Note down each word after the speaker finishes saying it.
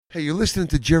Hey, you're listening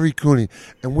to Gerry Cooney,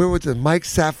 and we're with the Mike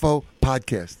Safo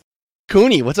podcast.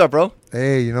 Cooney, what's up, bro?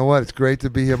 Hey, you know what? It's great to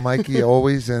be here, Mikey,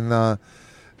 always, and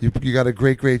you got a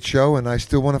great show, and I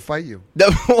still want to fight you. No,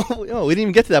 we didn't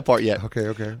even get to that part yet.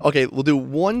 Okay. We'll do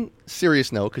one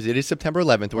serious note, because it is September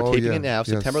 11th. We're taping it now,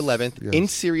 September 11th, in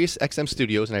Sirius XM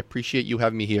Studios, and I appreciate you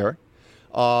having me here.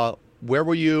 Where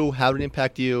were you? How did it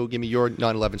impact you? Give me your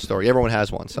 9/11 story. Everyone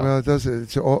has one. So. Well, it does.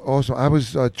 It's also, I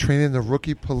was training the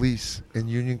rookie police in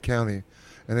Union County,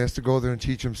 and I has to go there and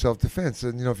teach them self-defense.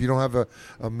 And, if you don't have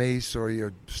a mace or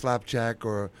your slapjack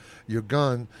or your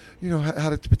gun, how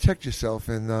to protect yourself.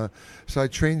 And so I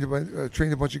trained a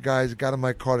bunch of guys, got in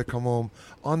my car to come home.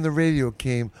 On the radio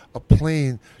came, a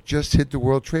plane just hit the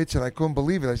World Trade Center. I couldn't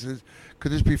believe it. I said,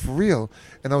 could this be for real?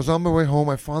 And I was on my way home.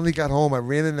 I finally got home. I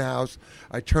ran in the house.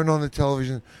 I turned on the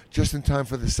television just in time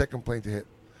for the second plane to hit.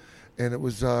 And it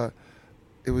was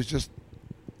just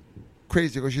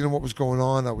crazy because you know what was going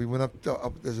on. We went up.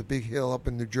 There's a big hill up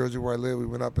in New Jersey where I live. We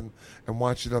went up and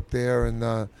watched it up there, and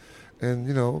all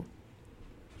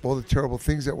the terrible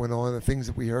things that went on, the things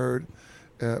that we heard.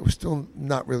 We're still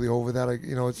not really over that.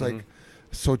 It's like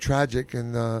so tragic,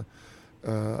 and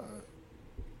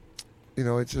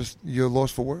it's just you're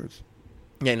lost for words.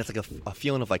 Yeah, and it's like a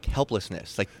feeling of like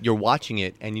helplessness. Like you're watching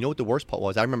it, and you know what the worst part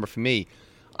was? I remember for me,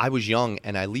 I was young,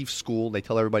 and I leave school. They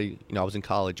tell everybody, I was in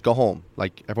college, go home.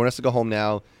 Like everyone has to go home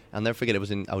now. I'll never forget.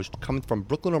 I was coming from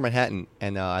Brooklyn or Manhattan,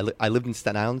 and I lived in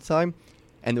Staten Island at the time,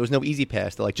 and there was no Easy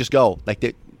Pass. They're like, just go.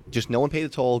 Like just no one paid the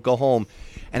toll. Go home.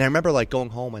 And I remember like going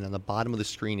home, and on the bottom of the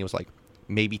screen, it was like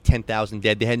maybe 10,000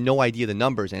 dead. They had no idea the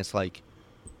numbers, and it's like,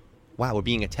 wow, we're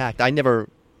being attacked. I never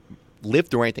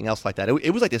lived through anything else like that.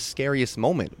 It was like the scariest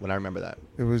moment when I remember that.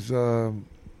 It was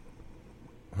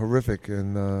horrific,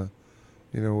 and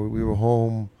we were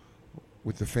home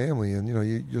with the family, and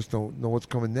you just don't know what's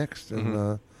coming next.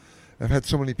 And I've had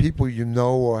so many people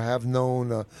or have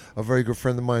known. A very good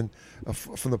friend of mine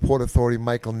from the Port Authority,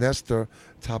 Michael Nestor,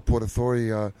 top Port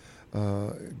Authority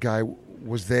guy,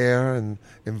 was there and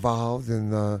involved,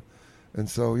 and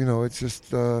so it's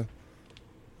just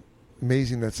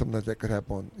amazing that something like that could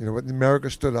happen. But America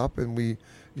stood up, and we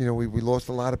lost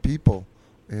a lot of people,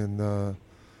 and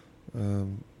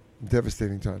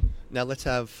devastating time. Now let's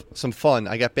have some fun.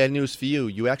 I got bad news for you.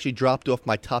 You actually dropped off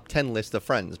my top 10 list of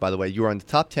friends, by the way. You were on the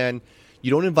top 10.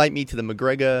 You don't invite me to the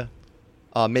McGregor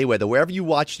Mayweather. Wherever you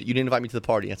watched it, you didn't invite me to the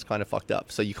party. That's kind of fucked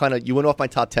up. So you went off my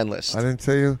top 10 list. I didn't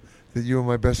tell you that you were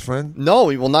my best friend? No,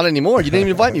 well, not anymore. You didn't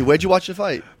even invite me. Where'd you watch the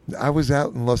fight? I was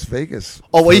out in Las Vegas.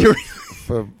 Oh, well, you're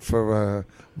for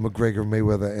McGregor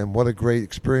Mayweather, and what a great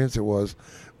experience it was.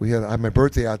 I had my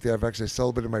birthday out there. I've actually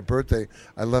celebrated my birthday.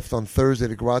 I left on Thursday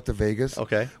to go out to Vegas.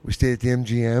 Okay. We stayed at the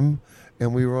MGM,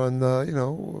 and we were on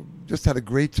just had a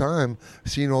great time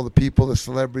seeing all the people, the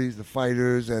celebrities, the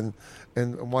fighters, and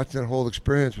watching that whole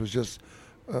experience was just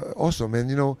awesome.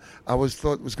 And I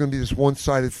thought it was going to be this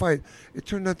one-sided fight. It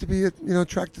turned out to be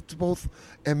attracted to both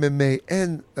MMA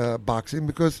and boxing,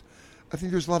 because I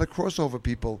think there's a lot of crossover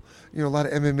people. A lot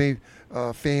of MMA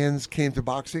fans came to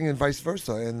boxing and vice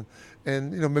versa.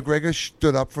 And McGregor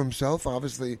stood up for himself,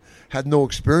 obviously had no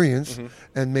experience,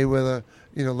 and Mayweather,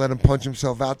 let him punch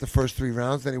himself out the first 3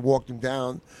 rounds. Then he walked him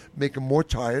down, make him more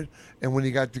tired. And when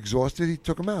he got exhausted, he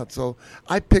took him out. So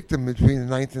I picked him between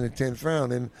the 9th and the 10th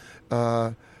round.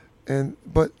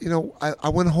 But I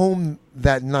went home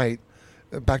that night,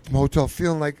 back to my hotel,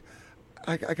 feeling like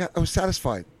I was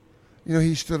satisfied.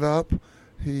 He stood up.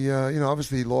 He,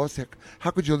 obviously he lost.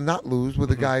 How could you not lose with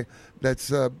a guy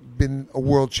that's been a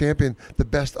world champion, the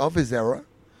best of his era?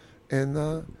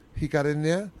 And he got in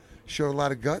there, showed a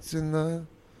lot of guts, and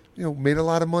made a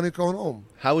lot of money going home.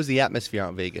 How was the atmosphere out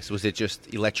in Vegas? Was it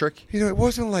just electric? It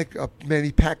wasn't like a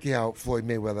Manny Pacquiao, Floyd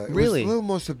Mayweather. It Really? was a little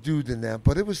more subdued than that,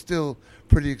 but it was still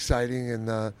pretty exciting, and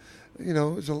it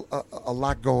was a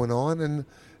lot going on,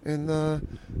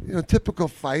 and typical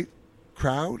fight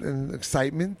crowd and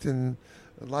excitement, and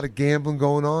a lot of gambling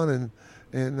going on, and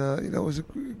it was a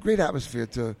great atmosphere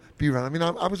to be around. I mean,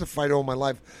 I was a fighter all my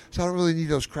life, so I don't really need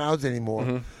those crowds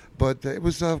anymore. But it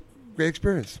was a great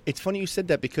experience. It's funny you said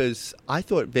that, because I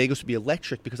thought Vegas would be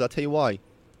electric, because I'll tell you why.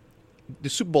 The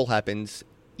Super Bowl happens.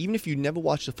 Even if you never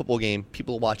watched a football game,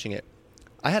 people are watching it.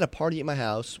 I had a party at my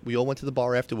house. We all went to the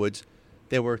bar afterwards.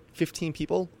 There were 15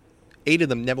 people. 8 of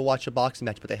them never watched a boxing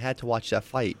match, but they had to watch that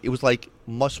fight. It was like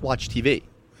must-watch TV.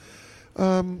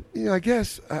 I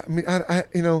guess. I mean,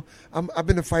 I've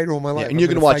been a fighter all my life. Yeah, and you're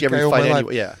going to watch every fight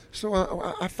anyway. Yeah. So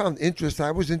I found interest.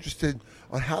 I was interested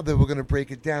on how they were going to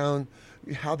break it down,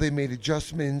 how they made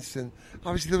adjustments, and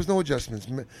obviously there was no adjustments.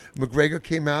 McGregor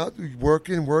came out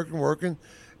working,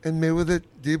 And Mayweather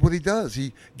did what he does.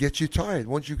 He gets you tired.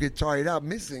 Once you get tired out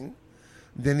missing,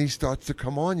 then he starts to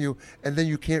come on you, and then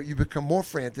you become more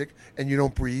frantic, and you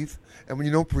don't breathe. And when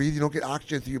you don't breathe, you don't get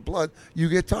oxygen through your blood, you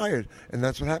get tired. And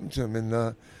that's what happened to him.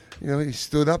 And, he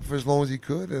stood up for as long as he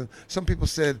could. And some people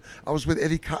said, I was with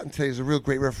Eddie Cotton today, he's a real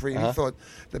great referee, and he thought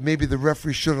that maybe the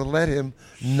referee should have let him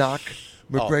knock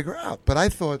McGregor out. But I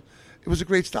thought it was a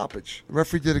great stoppage. The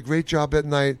referee did a great job that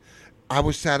night. I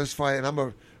was satisfied, and I'm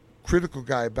a critical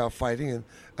guy about fighting, and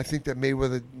I think that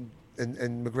Mayweather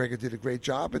and McGregor did a great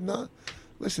job. And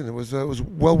listen, it was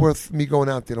well worth me going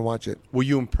out there to watch it. Were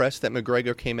you impressed that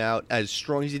McGregor came out as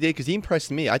strong as he did? Because he impressed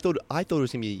me. I thought it was going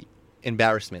to be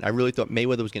embarrassment. I really thought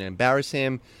Mayweather was going to embarrass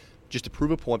him just to prove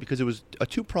a point, because it was a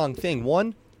two-pronged thing.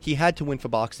 One, he had to win for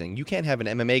boxing. You can't have an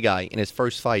MMA guy in his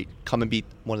first fight come and beat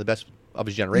one of the best of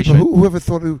his generation. Yeah, whoever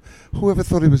thought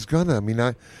he was gonna?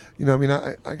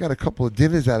 I got a couple of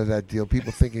dinners out of that deal.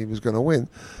 People thinking he was gonna win,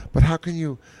 but how can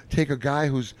you take a guy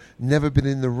who's never been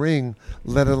in the ring,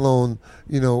 let alone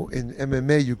in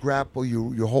MMA? You grapple,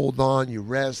 you hold on, you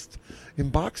rest. In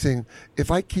boxing,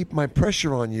 if I keep my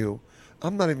pressure on you,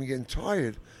 I'm not even getting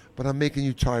tired, but I'm making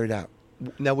you tired out.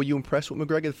 Now, were you impressed with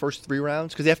McGregor the first 3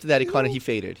 rounds? Because after that, he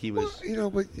faded. He was, he had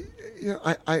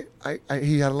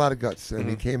a lot of guts, and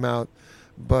he came out.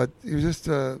 But he was just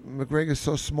McGregor's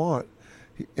so smart,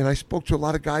 and I spoke to a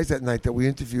lot of guys that night that we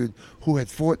interviewed who had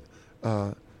fought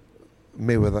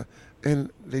Mayweather,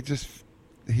 and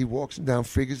he walks him down,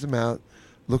 figures him out,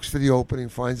 looks for the opening,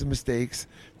 finds the mistakes,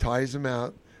 tires him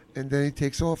out, and then he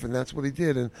takes off, and that's what he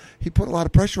did. And he put a lot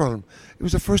of pressure on him. It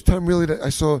was the first time really that I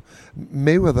saw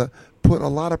Mayweather put a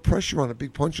lot of pressure on a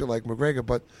big puncher like McGregor,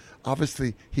 but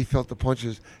obviously he felt the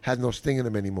punches had no sting in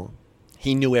them anymore.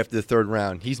 He knew after the 3rd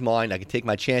round, he's mine. I can take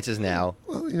my chances now.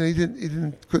 Well, he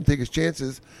couldn't take his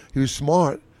chances. He was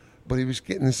smart, but he was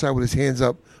getting inside with his hands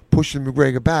up, pushing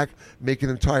McGregor back, making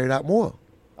him tired out more.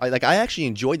 I actually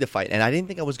enjoyed the fight, and I didn't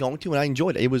think I was going to, and I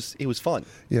enjoyed it. It was fun.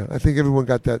 Yeah, I think everyone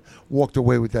walked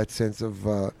away with that sense of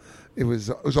it was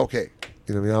okay.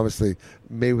 Obviously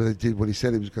Mayweather did what he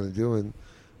said he was going to do,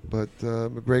 but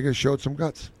McGregor showed some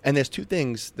guts. And there's 2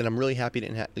 things that I'm really happy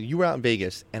didn't happen. You were out in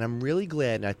Vegas, and I'm really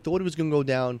glad, and I thought it was going to go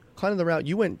down kind of the route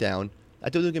you went down. I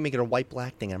thought they were going to make it a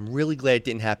white-black thing, and I'm really glad it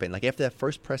didn't happen. Like, after that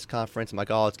first press conference, I'm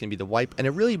like, it's going to be the white, and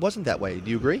it really wasn't that way.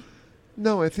 Do you agree?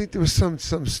 No, I think there was some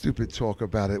stupid talk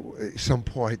about it at some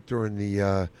point during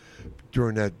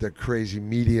that crazy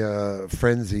media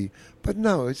frenzy. But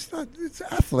no, it's not. It's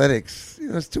athletics.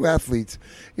 It's 2 athletes.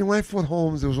 When I fought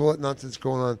Holmes, there was all that nonsense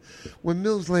going on. When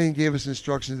Mills Lane gave us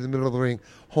instructions in the middle of the ring,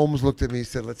 Holmes looked at me and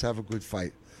said, "Let's have a good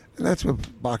fight." And that's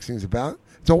what boxing is about.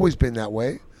 It's always been that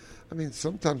way.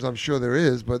 Sometimes I'm sure there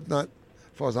is, but not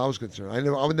as far as I was concerned.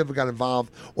 I never got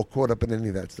involved or caught up in any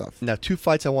of that stuff. Now, 2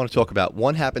 fights I want to talk about.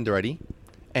 One happened already,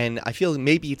 and I feel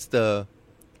maybe it's the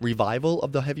revival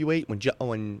of the heavyweight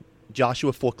when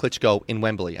Joshua fought Klitschko in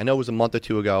Wembley. I know it was a month or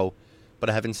 2 ago, but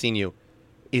I haven't seen you.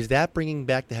 Is that bringing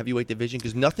back the heavyweight division?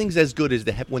 Because nothing's as good as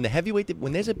when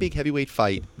there's a big heavyweight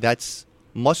fight, that's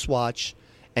must watch.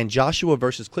 And Joshua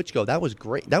versus Klitschko, that was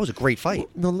great. That was a great fight.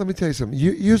 No, let me tell you something.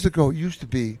 Years ago, it used to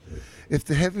be, if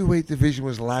the heavyweight division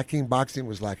was lacking, boxing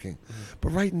was lacking. Mm-hmm. But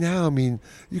right now,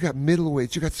 you got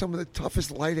middleweights. You got some of the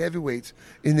toughest light heavyweights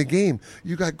in the game.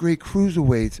 You got great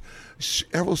cruiserweights.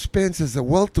 Errol Spence is a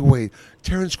welterweight.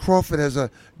 Terrence Crawford as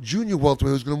a junior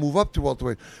welterweight who's going to move up to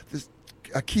welterweight. There's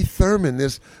Keith Thurman.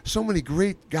 There's so many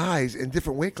great guys in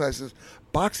different weight classes.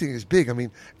 Boxing is big.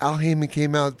 Al Heyman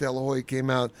came out, De La Hoya came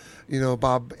out,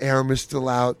 Bob Arum is still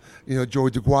out,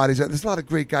 Joey DeGuardi's out. There's a lot of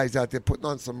great guys out there putting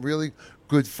on some really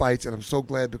good fights, and I'm so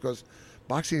glad because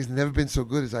boxing has never been so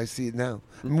good as I see it now.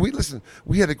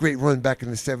 We had a great run back in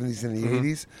the 70s and the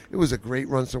 80s. It was a great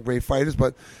run, some great fighters,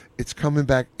 but it's coming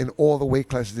back in all the weight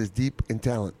classes. It's deep in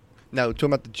talent. Now, talking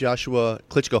about the Joshua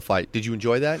Klitschko fight, did you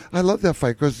enjoy that? I love that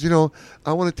fight because,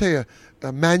 I want to tell you,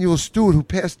 Manuel Stewart, who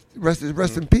passed, rest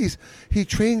in peace, he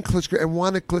trained Klitschko and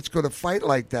wanted Klitschko to fight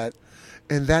like that.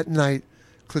 And that night,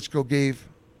 Klitschko gave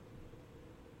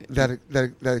that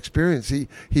experience.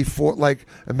 He fought like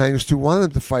Emmanuel Stewart wanted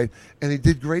him to fight, and he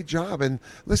did a great job. And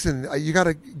listen, you got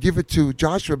to give it to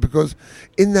Joshua because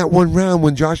in that one round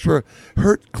when Joshua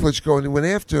hurt Klitschko and he went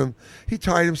after him, he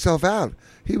tired himself out.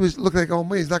 He was looking like, oh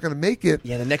man, he's not going to make it.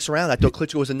 Yeah, the next round, I thought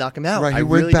Klitschko was going to knock him out. Right, he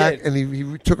went back and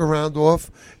he took a round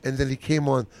off, and then he came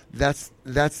on. That's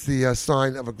the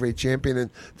sign of a great champion,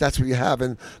 and that's what you have.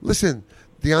 And listen,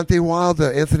 Deontay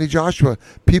Wilder, Anthony Joshua,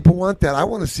 people want that. I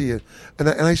want to see it. And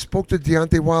I spoke to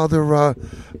Deontay Wilder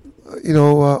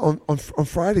on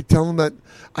Friday, tell him that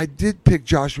I did pick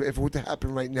Joshua if it were to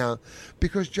happen right now,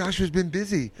 because Joshua's been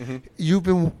busy. Mm-hmm. You've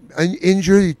been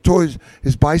injured. He tore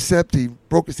his bicep. He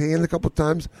broke his hand a couple of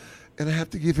times, and I have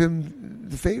to give him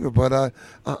the favor. But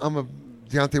I'm a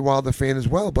Deontay Wilder fan as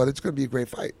well. But it's going to be a great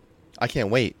fight. I can't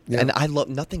wait. Yeah. And I love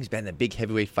nothing's been a big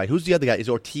heavyweight fight. Who's the other guy? Is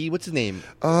Ortiz? What's his name?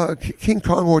 King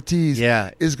Kong Ortiz.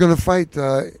 Is going to fight.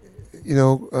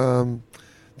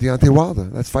 Deontay Wilder.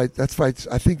 That fight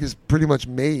I think is pretty much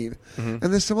made. Mm-hmm.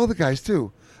 And there's some other guys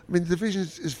too. I mean, the division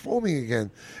is forming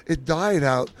again. It died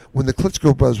out when the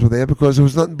Klitschko brothers were there because there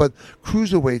was nothing but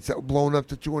cruiserweights that were blown up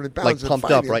to 200 pounds. Like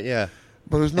pumped up, right? Yeah.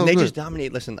 But it was no and they good. just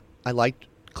dominate. Listen, I liked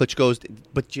Klitschko's,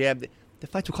 but jab. The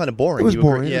fights were kind of boring. It was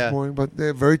boring. It was boring, but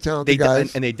they're very talented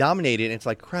guys. And they dominated. And it's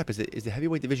like, crap, is the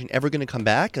heavyweight division ever going to come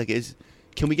back? Like,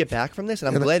 can we get back from this?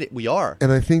 And I'm glad we are.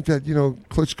 And I think that,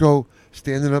 Klitschko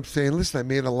standing up saying, listen, I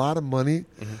made a lot of money.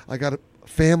 Mm-hmm. I got a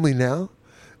family now.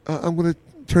 I'm going to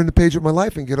turn the page of my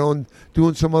life and get on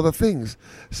doing some other things.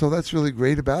 So that's really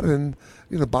great about it. And,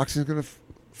 boxing is going to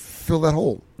fill that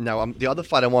hole. Now, the other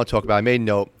fight I want to talk about, I made a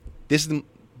note. This is the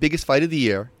biggest fight of the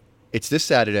year. It's this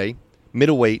Saturday,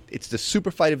 middleweight. It's the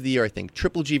super fight of the year, I think.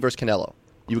 Triple G versus Canelo.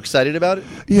 You excited about it?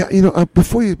 Yeah,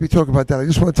 before we talk about that, I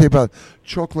just want to tell you about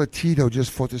Chocolatito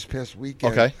just fought this past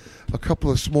weekend. Okay. A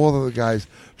couple of smaller guys.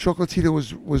 Chocolatito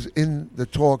was in the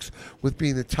talks with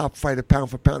being the top fighter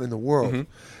pound for pound in the world.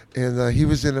 Mm-hmm. And he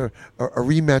was in a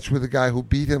rematch with a guy who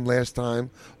beat him last time,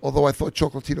 although I thought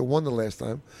Chocolatito won the last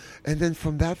time. And then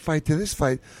from that fight to this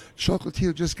fight,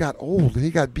 Chocolatito just got old, and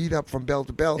he got beat up from bell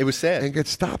to bell. It was sad. And gets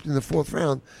stopped in the fourth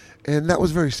round. And that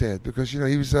was very sad because, he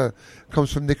was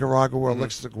comes from Nicaragua where mm-hmm.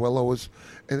 Alexis Aguelo was.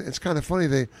 And it's kind of funny,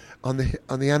 they on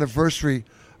the anniversary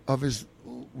of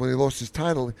when he lost his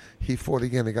title, he fought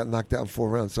again and got knocked out in 4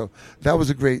 rounds. So that was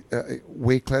a great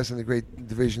weight class and a great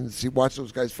division to watch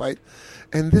those guys fight.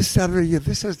 And this Saturday,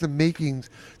 this has the makings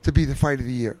to be the fight of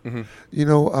the year.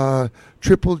 Mm-hmm.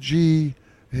 Triple G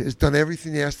has done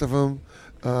everything they asked of him.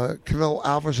 Canelo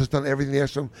Alvarez has done everything they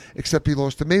asked of him, except he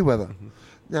lost to Mayweather. Mm-hmm.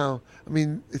 Now, I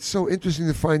mean, it's so interesting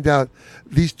to find out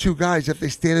these two guys, if they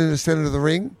stand in the center of the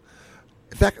ring,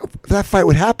 if that fight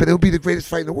would happen, it would be the greatest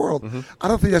fight in the world. Mm-hmm. I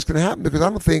don't think that's going to happen because I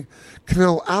don't think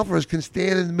Canelo Alvarez can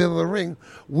stand in the middle of the ring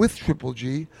with Triple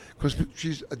G because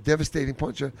she's a devastating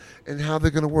puncher. And how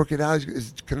they're going to work it out,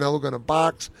 is Canelo going to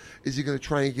box? Is he going to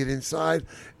try and get inside?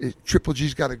 Triple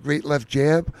G's got a great left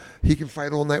jab. He can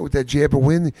fight all night with that jab and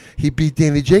win. He beat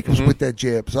Danny Jacobs mm-hmm. with that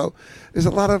jab. So there's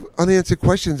a lot of unanswered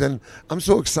questions, and I'm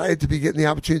so excited to be getting the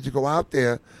opportunity to go out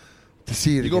there to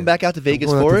see it. You're going back out to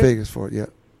Vegas for it? I'm going out to Vegas for it, yeah.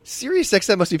 Sirius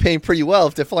XM must be paying pretty well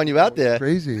if they're flying you out there.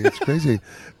 It's crazy.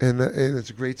 And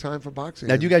it's a great time for boxing.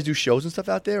 Now, do you guys do shows and stuff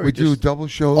out there? We do double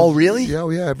shows. Oh, really? Yeah,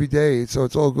 every day. So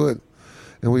it's all good.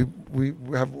 And we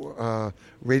have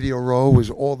Radio Row, is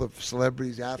all the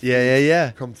celebrities,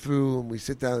 athletes come through, and we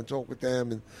sit down and talk with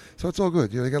them. And so it's all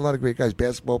good. They got a lot of great guys,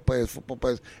 basketball players, football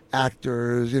players,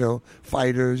 actors,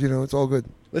 fighters. It's all good.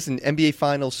 Listen, NBA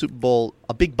Finals, Super Bowl,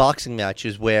 a big boxing match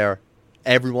is where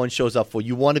everyone shows up for.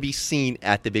 You want to be seen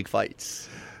at the big fights.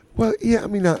 Well, yeah, I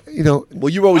mean, Well,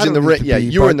 you were always in the ring. Yeah,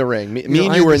 you were in the ring. Me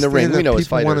and you were in the ring. We know as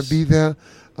fighters. People want to be there.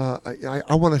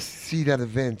 I want to see that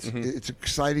event. Mm-hmm. It's an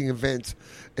exciting event,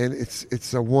 and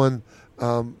it's a one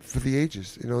for the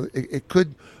ages. It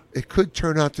could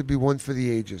turn out to be one for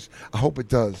the ages. I hope it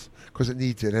does because it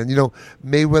needs it. And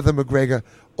Mayweather McGregor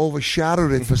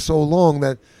overshadowed it for so long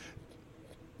that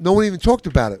no one even talked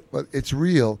about it, but it's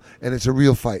real, and it's a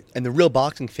real fight. And the real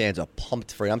boxing fans are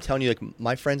pumped for it. I'm telling you, like,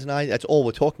 my friends and I, that's all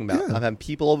we're talking about. Yeah. I'm having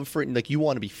people over for it, and, like, you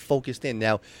want to be focused in.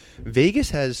 Now,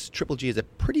 Vegas has Triple G as a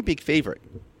pretty big favorite.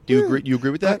 Do you agree? You agree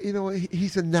with that?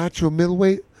 He's a natural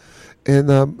middleweight,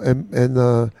 and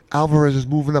Alvarez is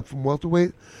moving up from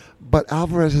welterweight. But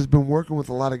Alvarez has been working with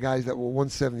a lot of guys that were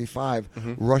 175,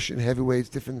 mm-hmm. Russian heavyweights,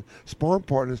 different sparring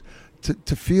partners,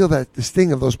 to feel that the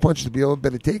sting of those punches, to be able to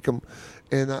better take them.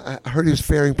 And I heard he was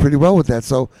faring pretty well with that.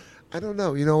 So I don't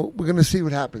know. We're going to see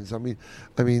what happens. I mean,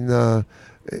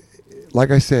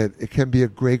 like I said, it can be a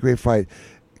great, great fight.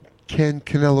 Can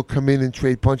Canelo come in and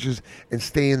trade punches and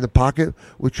stay in the pocket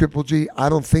with Triple G? I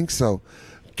don't think so.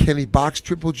 Can he box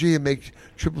Triple G and make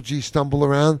Triple G stumble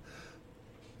around?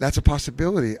 That's a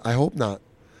possibility. I hope not.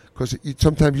 Because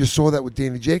sometimes you saw that with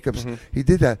Danny Jacobs. Mm-hmm. He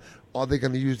did that. Are they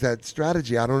going to use that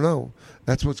strategy? I don't know.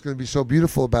 That's what's going to be so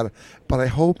beautiful about it. But I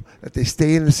hope that they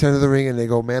stay in the center of the ring and they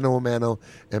go mano a mano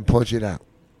and punch it out.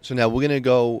 So now we're going to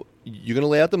go, you're going to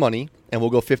lay out the money, and we'll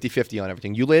go 50-50 on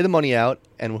everything. You lay the money out,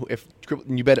 and if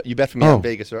you bet for me in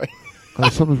Vegas, right?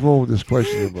 Something's wrong with this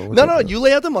question. No, you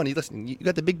lay out the money. Listen, you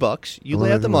got the big bucks. You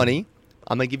lay out the money.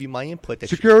 I'm going to give you my input.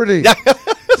 Security.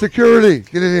 Security,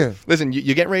 get in here. Listen,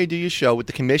 you're getting ready to do your show with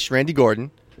the commish, Randy Gordon.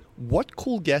 What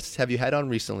cool guests have you had on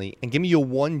recently? And give me your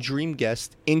one dream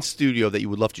guest in studio that you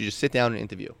would love to just sit down and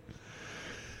interview.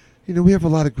 You know, we have a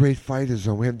lot of great fighters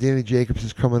on. We have Danny Jacobs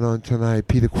is coming on tonight.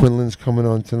 Peter Quinlan's coming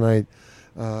on tonight.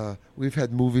 We've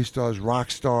had movie stars,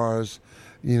 rock stars.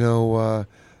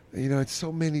 It's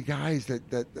so many guys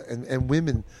and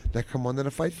women that come on that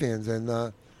are fight fans.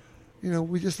 And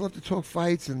we just love to talk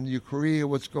fights and your career,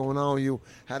 what's going on with you,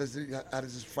 how does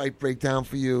this fight break down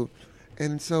for you,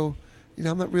 and so.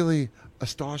 I'm not really a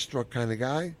starstruck kind of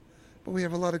guy, but we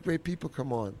have a lot of great people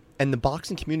come on. And the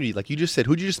boxing community, like you just said,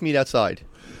 who'd you just meet outside?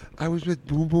 I was with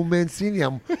Boom Boom Mancini.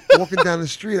 I'm walking down the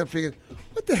street. I'm thinking,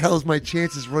 what the hell is my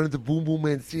chances running to Boom Boom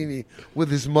Mancini with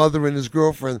his mother and his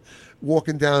girlfriend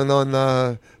walking down on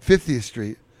 50th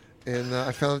Street? And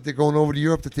I found out they're going over to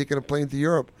Europe. They're taking a plane to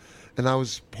Europe. And I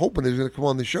was hoping he was going to come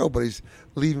on the show, but he's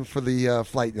leaving for the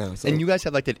flight now. So. And you guys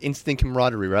have like that instant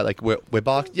camaraderie, right? Like we're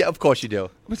boxed. Yeah, of course you do.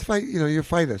 Let's fight. You're a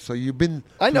fighter, so you've been.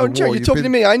 I know, Gerry. You're talking to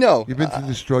me. I know. You've been through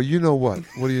the straw. You know what?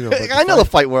 What do you know? About I know the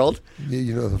fight world. Yeah,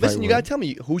 you know the fight Listen, you world. got to tell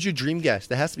me who's your dream guest.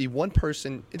 There has to be one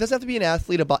person. It doesn't have to be an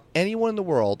athlete. About anyone in the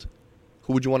world,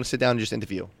 who would you want to sit down and just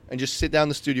interview and just sit down in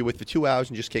the studio with for 2 hours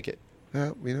and just kick it?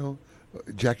 Yeah,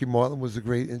 Jackie Martin was a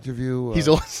great interview. He's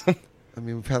awesome. I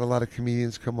mean, we've had a lot of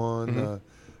comedians come on.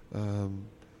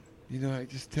 Mm-hmm. I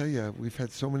just tell you, we've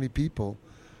had so many people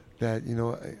that,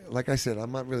 like I said, I'm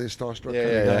not really a starstruck kind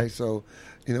of guy. So,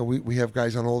 we have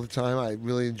guys on all the time. I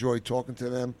really enjoy talking to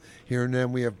them, hearing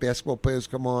them. We have basketball players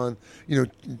come on.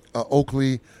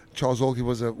 Charles Oakley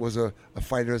was a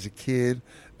fighter as a kid.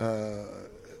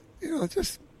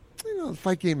 The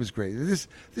fight game is great. This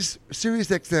Sirius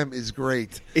XM is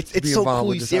great. It's so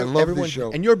cool. You see I love everyone, this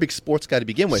show. And you're a big sports guy to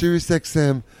begin with. Sirius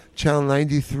XM, Channel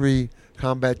 93,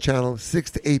 Combat Channel,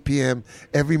 6 to 8 p.m.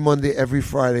 every Monday, every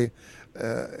Friday,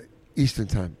 Eastern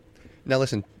Time. Now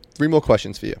listen, 3 more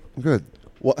questions for you. Good.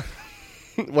 What?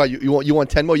 Well, you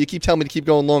want 10 more? You keep telling me to keep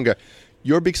going longer.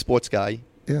 You're a big sports guy.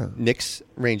 Yeah. Knicks,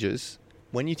 Rangers.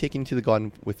 When are you taking to the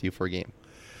Garden with you for a game?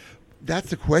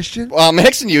 That's a question? Well, I'm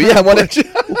asking you. Yeah, I want to.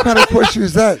 What kind of question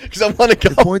is that? Because I want to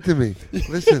go. Point to me.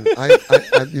 Listen, I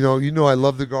I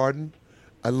love the Garden.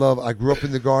 I grew up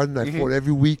in the Garden. I fought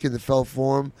every week in the Fell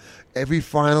Forum. Every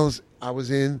finals I was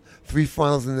in. 3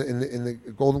 finals in the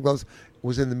Golden Gloves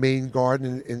was in the main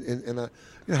Garden. And I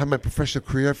had my professional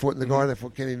career. I fought in the Garden. I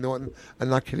fought Kenny Norton. I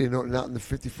knocked Kenny Norton out in the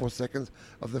 54 seconds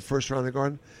of the first round of the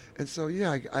Garden. And so,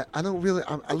 I don't really.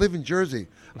 I live in Jersey.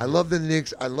 I love the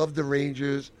Knicks. I love the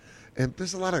Rangers. And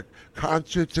there's a lot of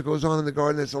concerts that goes on in the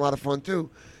Garden. It's a lot of fun, too.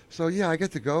 So, I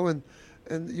get to go, and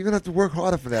you're going to have to work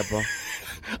harder for that, bro.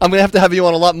 I'm going to have you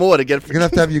on a lot more to get. You're going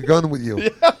to have your gun with you.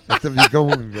 Have to have your gun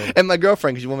with me, bro. And my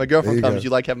girlfriend, because when my girlfriend comes, you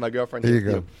like having my girlfriend here.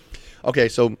 There you go. Okay,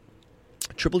 so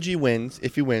Triple G wins,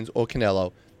 if he wins, or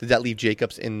Canelo. Does that leave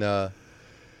Jacobs in the...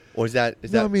 Or is that...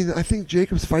 No, I mean, I think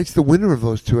Jacobs fights the winner of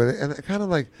those two. And kind of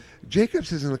like...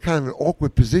 Jacobs is in a kind of an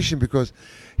awkward position because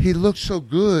he looks so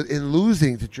good in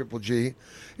losing to Triple G.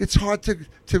 It's hard to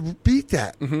beat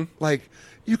that. Mm-hmm. Like,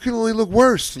 you can only look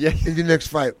worse in your next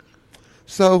fight.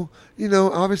 So,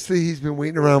 obviously he's been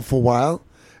waiting around for a while,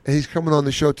 and he's coming on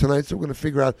the show tonight, so we're going to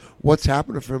figure out what's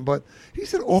happening for him. But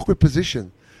he's in an awkward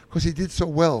position because he did so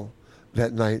well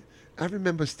that night. I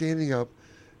remember standing up,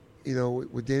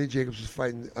 when Danny Jacobs was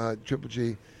fighting Triple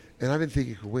G, and I didn't think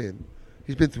he could win.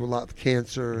 He's been through a lot of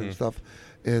cancer and stuff.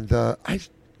 And I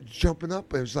jumping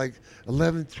up. It was like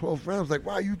 11, 12 rounds. Like,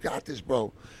 wow, you got this,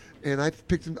 bro. And I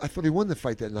picked him. I thought he won the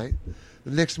fight that night.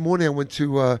 The next morning, I went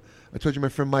to, I told you my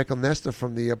friend Michael Nestor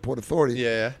from the Port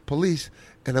Authority Police.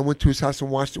 And I went to his house and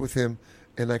watched it with him.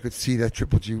 And I could see that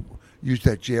Triple G used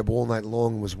that jab all night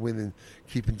long and was winning,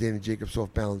 keeping Danny Jacobs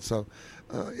off balance. So,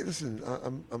 listen,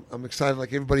 I'm excited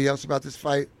like everybody else about this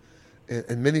fight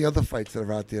and many other fights that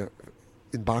are out there.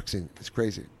 In boxing, it's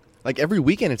crazy. Like every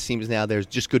weekend, it seems now there's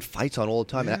just good fights on all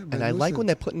the time, Yeah, and I like when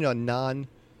they're putting it on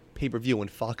non-pay-per-view when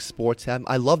Fox Sports have.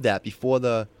 I love that before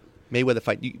the Mayweather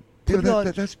fight.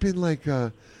 That's been like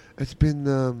it's been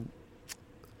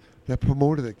that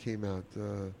promoter that came out,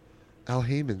 Al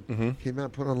Heyman, came out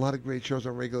and put on a lot of great shows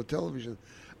on regular television.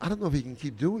 I don't know if he can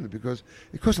keep doing it because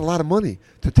it costs a lot of money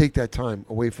to take that time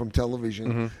away from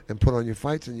television and put on your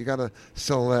fights, and you got to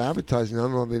sell that advertising. I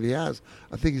don't know that he has.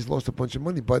 I think he's lost a bunch of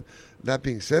money. But that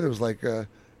being said, it was like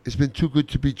it's been too good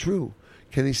to be true.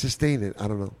 Can he sustain it? I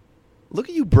don't know. Look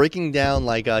at you breaking down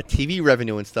like TV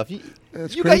revenue and stuff. You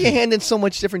got your hand in so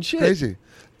much different shit. Crazy.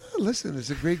 Listen, it's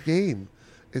a great game.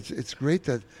 It's great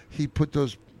that he put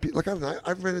those Like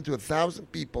I've ran into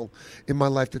 1,000 people in my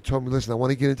life that told me, listen, I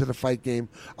want to get into the fight game.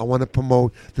 I want to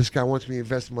promote. This guy wants me to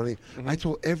invest money. Mm-hmm. I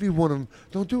told every one of them,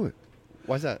 don't do it.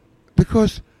 Why's that?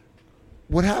 Because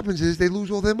what happens is they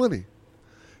lose all their money.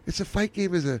 It's a fight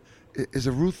game is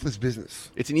a ruthless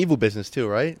business. It's an evil business too,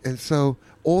 right? And so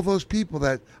all those people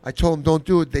that I told them don't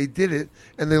do it, they did it,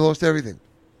 and they lost everything.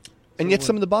 And yet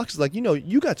some of the boxers, like,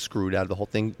 you got screwed out of the whole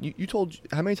thing. You told,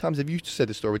 how many times have you said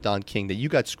the story with Don King that you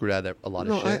got screwed out of a lot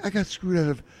of shit? I got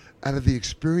screwed out of the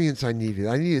experience I needed.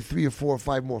 I needed 3 or 4 or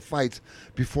 5 more fights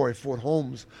before I fought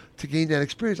Holmes to gain that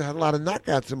experience. I had a lot of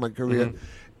knockouts in my career, Mm-hmm.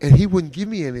 and he wouldn't give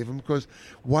me any of them because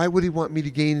why would he want me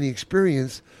to gain the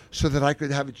experience so that I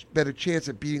could have a better chance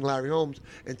at beating Larry Holmes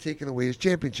and taking away his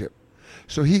championship?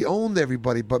 So he owned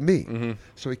everybody but me. Mm-hmm.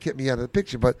 So he kept me out of the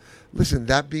picture. But listen,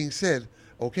 that being said,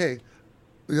 okay,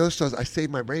 the other stuff, I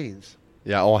saved my brains.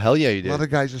 Yeah, oh, hell yeah, you A did. lot of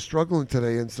guys are struggling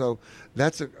today, and so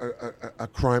that's a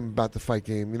crime about the fight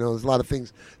game. There's a lot of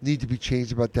things need to be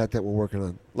changed about that we're working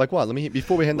on. Like what?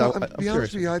 Before we hand out, To I'm be curious.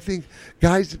 honest with you, I think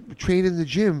guys train in the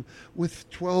gym with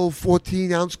 12,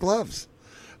 14-ounce gloves.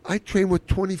 I train with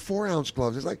 24-ounce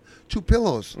gloves. It's like 2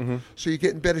 pillows. Mm-hmm. So you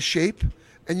get in better shape,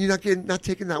 and you're not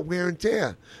taking that wear and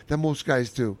tear that most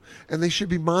guys do. And they should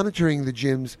be monitoring the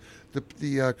gyms.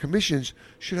 The commissions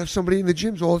should have somebody in the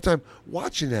gyms all the time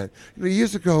watching that.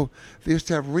 Years ago, they used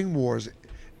to have ring wars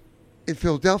in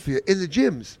Philadelphia in the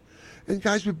gyms, and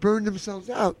guys would burn themselves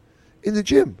out in the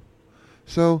gym.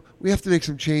 So we have to make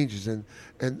some changes, and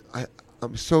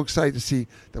I'm so excited to see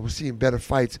that we're seeing better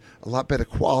fights, a lot better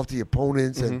quality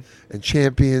opponents and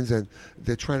champions, and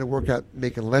they're trying to work out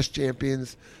making less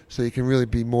champions so you can really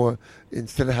be more,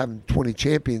 instead of having 20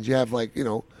 champions, you have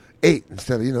 8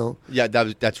 instead of, Yeah,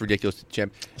 that's ridiculous,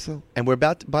 champ. So, And we're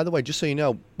about to, by the way, just so you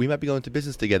know, we might be going into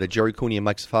business together, Gerry Cooney and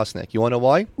Mike Safosnik. You want to know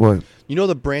why? what? You know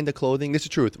the brand of clothing? This is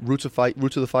truth. Roots of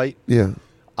the Fight. Yeah.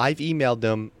 I've emailed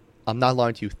them, I'm not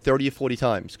lying to you, 30 or 40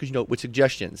 times, because, with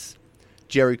suggestions.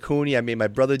 Gerry Cooney, I made my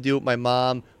brother do it, my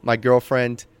mom, my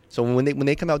girlfriend. So when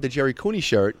they come out with the Gerry Cooney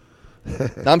shirt,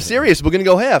 I'm serious, we're going to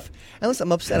go half. And listen,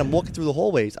 I'm upset. I'm walking through the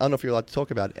hallways. I don't know if you're allowed to talk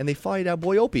about it. And they fired our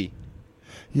boy Opie.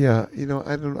 Yeah,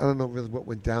 I don't know really what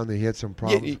went down there. He had some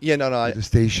problems. No. With the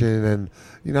station,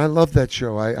 and I love that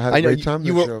show. I had a great time.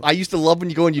 Show. I used to love when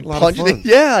you go and you A lot punch of it. fun.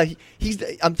 Yeah,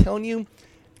 I'm telling you,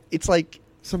 it's like.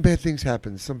 Some bad things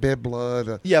happened. Some bad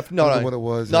blood. Yeah, I don't know what it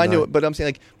was. No, I knew it, but I'm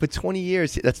saying for 20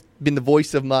 years, that's been the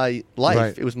voice of my life.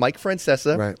 Right. It was Mike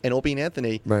Francesa Right. and Opie and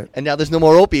Anthony, Right. and now there's no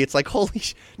more Opie. It's like holy.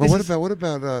 Well, what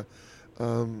about the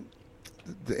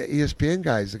ESPN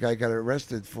guys? The guy got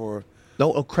arrested for.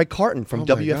 No, Craig Carton from Oh,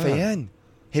 my WFAN.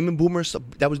 Him and Boomer.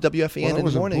 That was WFAN Well, that in the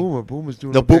wasn't morning. Boomer. Boomer's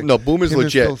doing No, okay. Boomer's Him and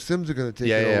legit. Phil Simms are going to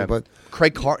take it Yeah. over. But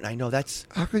Craig Carton, I know that's.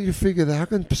 how can you figure that? How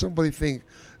can somebody think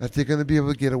that they're going to be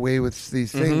able to get away with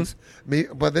these things?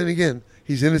 But then again,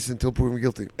 he's innocent until proven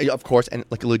guilty. Yeah, of course, and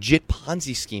like a legit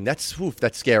Ponzi scheme. That's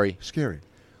scary. Scary.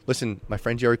 Listen, my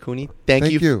friend Gerry Cooney, thank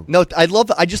Thank you. you. No, I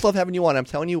just love having you on. I'm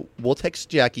telling you, we'll text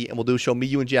Jackie and we'll do a show, me,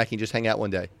 you, and Jackie, and just hang out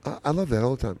one day. I love that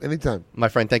all the time. Anytime. My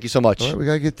friend, thank you so much. All right, we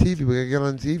got to get TV. We got to get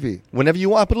on TV. Whenever you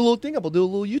want, put a little thing up. We'll do a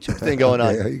little YouTube thing going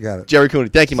on. Yeah, you got it. Gerry Cooney,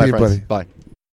 thank you, my See you, friends. buddy. Bye.